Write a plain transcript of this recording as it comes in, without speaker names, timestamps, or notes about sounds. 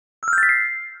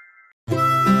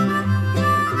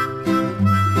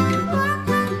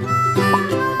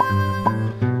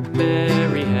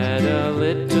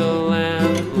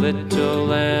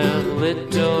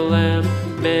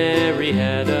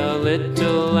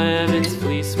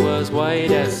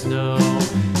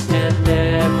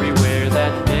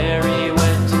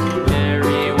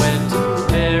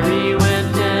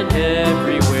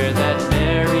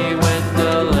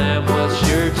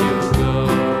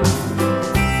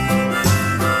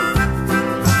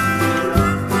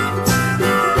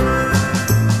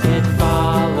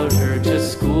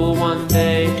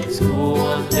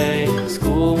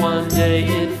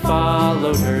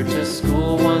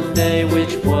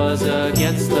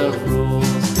the rules.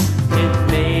 It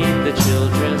made the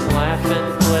children laugh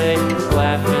and play,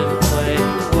 laugh and play,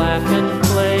 laugh and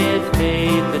play. It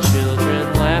made the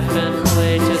children laugh and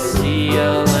play to see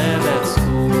a lamb at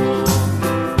school.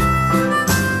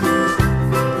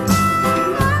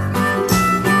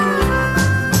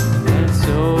 And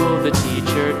so the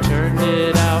teacher turned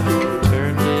it out,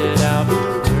 turned it out,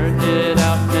 turned it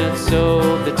out. And so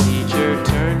the teacher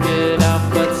turned it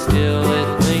out, but still it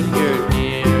lingered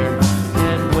near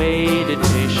and waited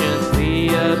patiently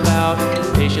about,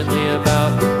 patiently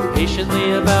about,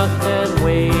 patiently about, and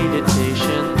waited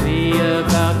patiently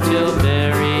about till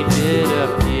Mary did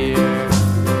appear.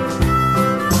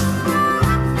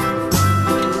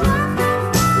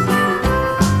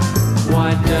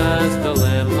 Why does the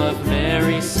lamb love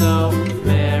Mary so,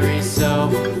 Mary so,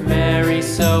 Mary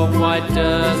so? Why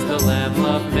does the lamb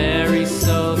love Mary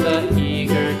so? The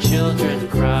eager children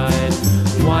cried.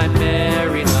 Why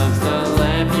Mary loves the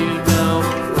lamb, you know,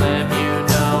 lamb, you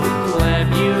know, lamb,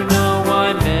 you know.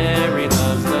 Why Mary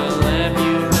loves the lamb,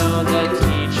 you know, the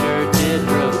teacher did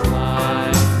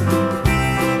reply.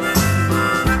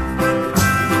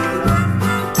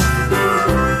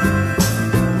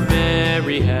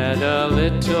 Mary had a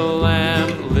little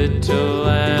lamb, little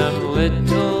lamb,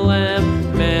 little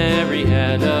lamb. Mary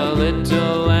had a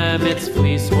little lamb, its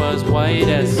fleece was white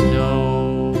as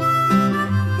snow.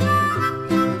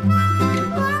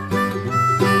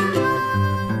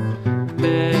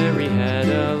 Mary had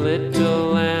a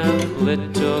little lamb,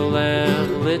 little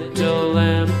lamb, little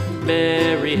lamb.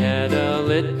 Mary had a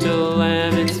little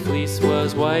lamb, its fleece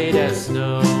was white as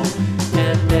snow.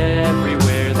 And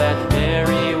everywhere that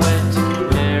Mary went,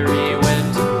 Mary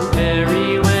went,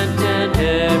 Mary went. And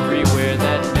everywhere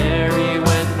that Mary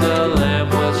went, the lamb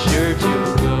was sure to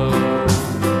go.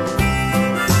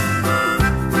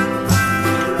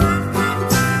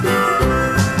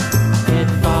 It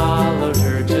followed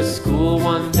her to school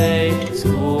one day,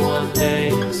 school one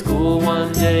day, school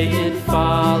one day. It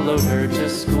followed her to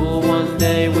school one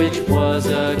day, which was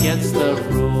against the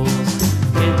rules.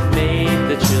 It made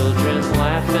the children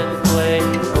laugh and play,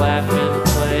 laugh and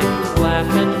play, laugh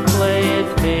and play.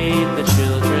 It made the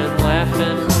children laugh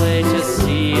and play to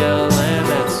see a lamb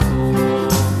at school.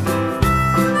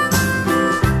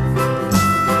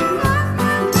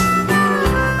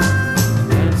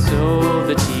 And so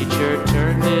the teacher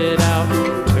turned it out,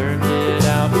 turned it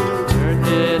out, turned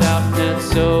it out. And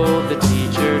so the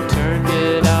teacher turned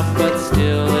it out, but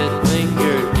still it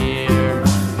lingered near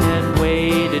and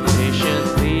waited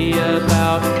patiently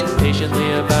about,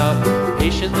 patiently about,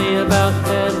 patiently about,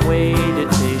 and waited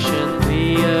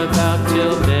patiently about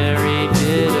till